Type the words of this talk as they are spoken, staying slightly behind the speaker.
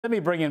Let me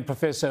bring in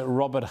Professor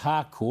Robert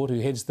Harcourt,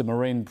 who heads the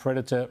Marine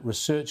Predator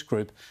Research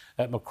Group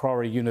at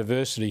Macquarie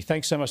University.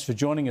 Thanks so much for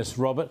joining us,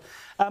 Robert.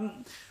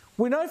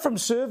 We know from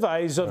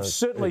surveys of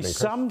certainly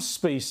some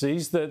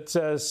species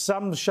that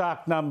some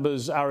shark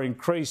numbers are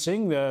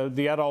increasing,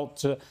 the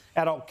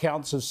adult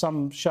counts of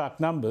some shark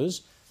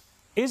numbers.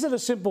 Is it a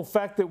simple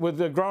fact that with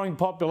the growing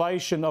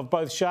population of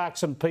both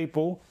sharks and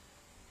people,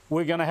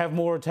 we're going to have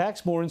more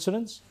attacks, more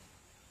incidents?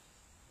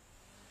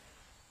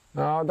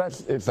 No,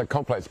 it's a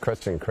complex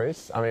question,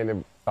 Chris. I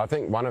mean, I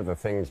think one of the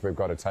things we've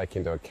got to take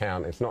into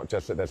account is not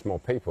just that there's more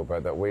people,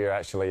 but that we're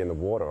actually in the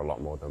water a lot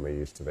more than we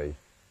used to be.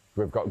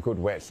 We've got good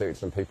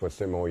wetsuits and people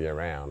swim all year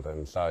round,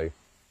 and so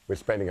we're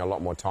spending a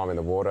lot more time in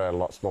the water.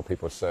 Lots more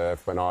people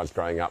surf. When I was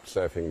growing up,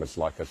 surfing was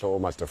like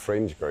almost a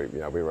fringe group.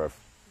 You know, we were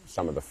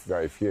some of the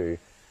very few,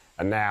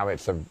 and now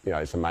it's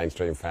a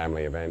mainstream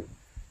family event.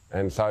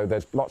 And so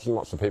there's lots and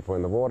lots of people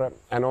in the water,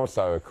 and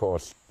also, of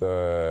course,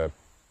 the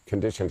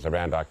conditions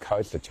around our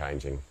coast are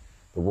changing.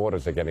 The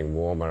waters are getting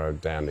warmer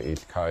down the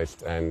east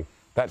coast, and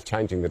that's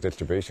changing the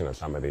distribution of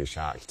some of these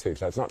sharks too.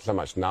 So it's not so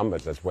much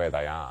numbers as where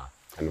they are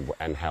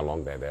and how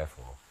long they're there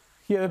for.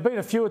 Yeah, there have been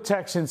a few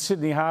attacks in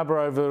Sydney Harbour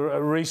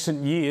over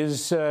recent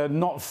years,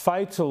 not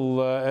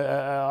fatal,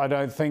 I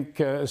don't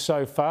think,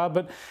 so far,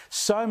 but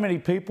so many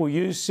people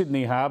use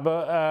Sydney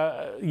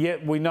Harbour,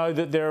 yet we know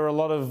that there are a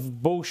lot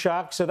of bull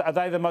sharks. Are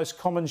they the most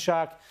common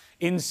shark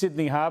in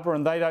Sydney Harbour,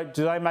 and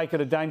do they make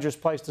it a dangerous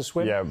place to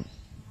swim? Yeah.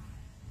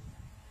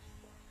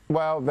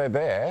 Well, they're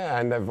there,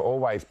 and they've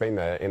always been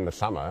there in the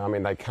summer. I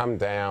mean, they come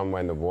down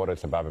when the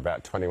water's above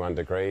about 21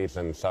 degrees,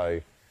 and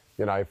so,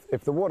 you know,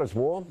 if the water's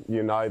warm,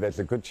 you know there's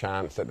a good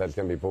chance that there's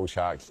going to be bull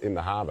sharks in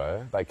the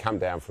harbour. They come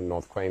down from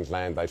North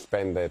Queensland, they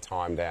spend their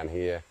time down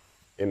here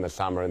in the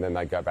summer, and then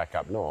they go back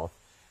up north.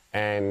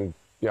 And,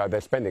 you know,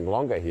 they're spending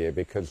longer here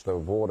because the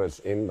waters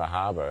in the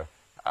harbour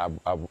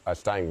are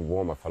staying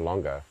warmer for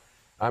longer.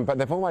 But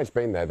they've always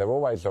been there. They're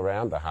always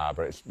around the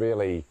harbour. It's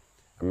really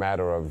a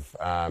matter of,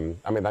 I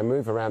mean, they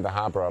move around the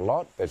harbour a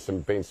lot. There's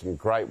been some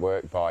great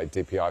work by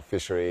DPI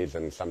Fisheries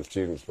and some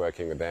students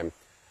working with them,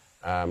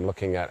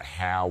 looking at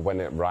how,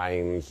 when it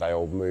rains, they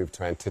all move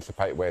to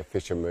anticipate where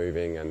fish are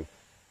moving, and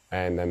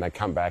then they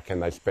come back and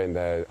they spend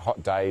their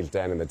hot days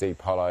down in the deep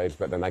hollows,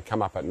 but then they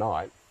come up at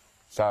night.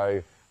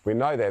 So we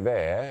know they're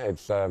there.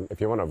 It's,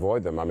 if you want to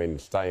avoid them, I mean,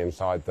 stay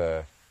inside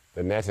the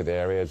netted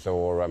areas,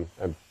 or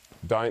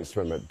don't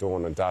swim at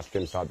dawn and dusk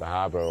inside the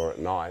harbour or at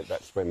night.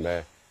 That's when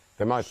they're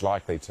most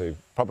likely to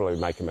probably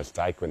make a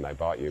mistake when they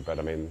bite you, but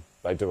I mean,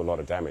 they do a lot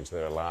of damage.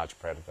 They're a large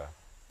predator.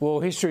 Well,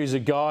 history is a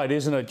guide,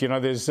 isn't it? You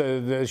know, there's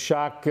the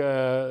Shark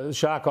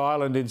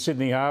Island in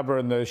Sydney Harbour,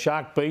 and the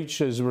Shark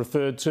Beach is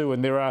referred to,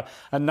 and there are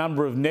a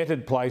number of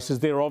netted places.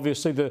 They're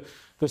obviously the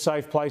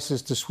safe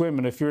places to swim,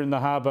 and if you're in the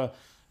harbour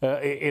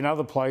in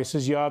other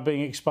places, you are being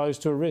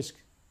exposed to a risk.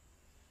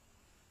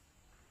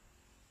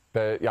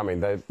 I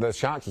mean, the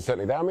sharks are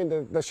certainly there. I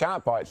mean, the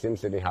shark bites in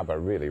Sydney Harbour are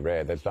really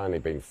rare. There's only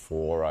been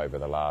 4 over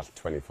the last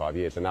 25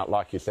 years. And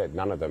like you said,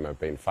 none of them have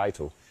been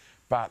fatal.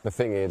 But the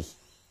thing is,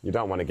 you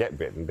don't want to get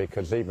bitten,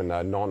 because even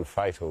a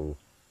non-fatal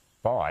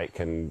bite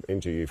can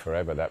injure you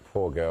forever. That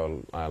poor girl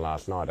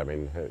last night, I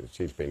mean,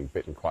 she's been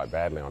bitten quite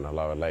badly on her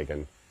lower leg,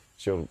 and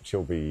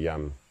she'll be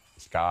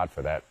scarred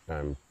for that,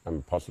 and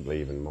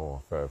possibly even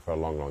more for a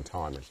long, long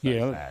time. It's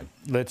sad.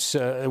 Let's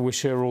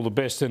wish her all the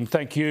best. And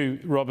thank you,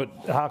 Robert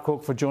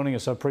Harcourt, for joining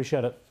us. I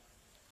appreciate it.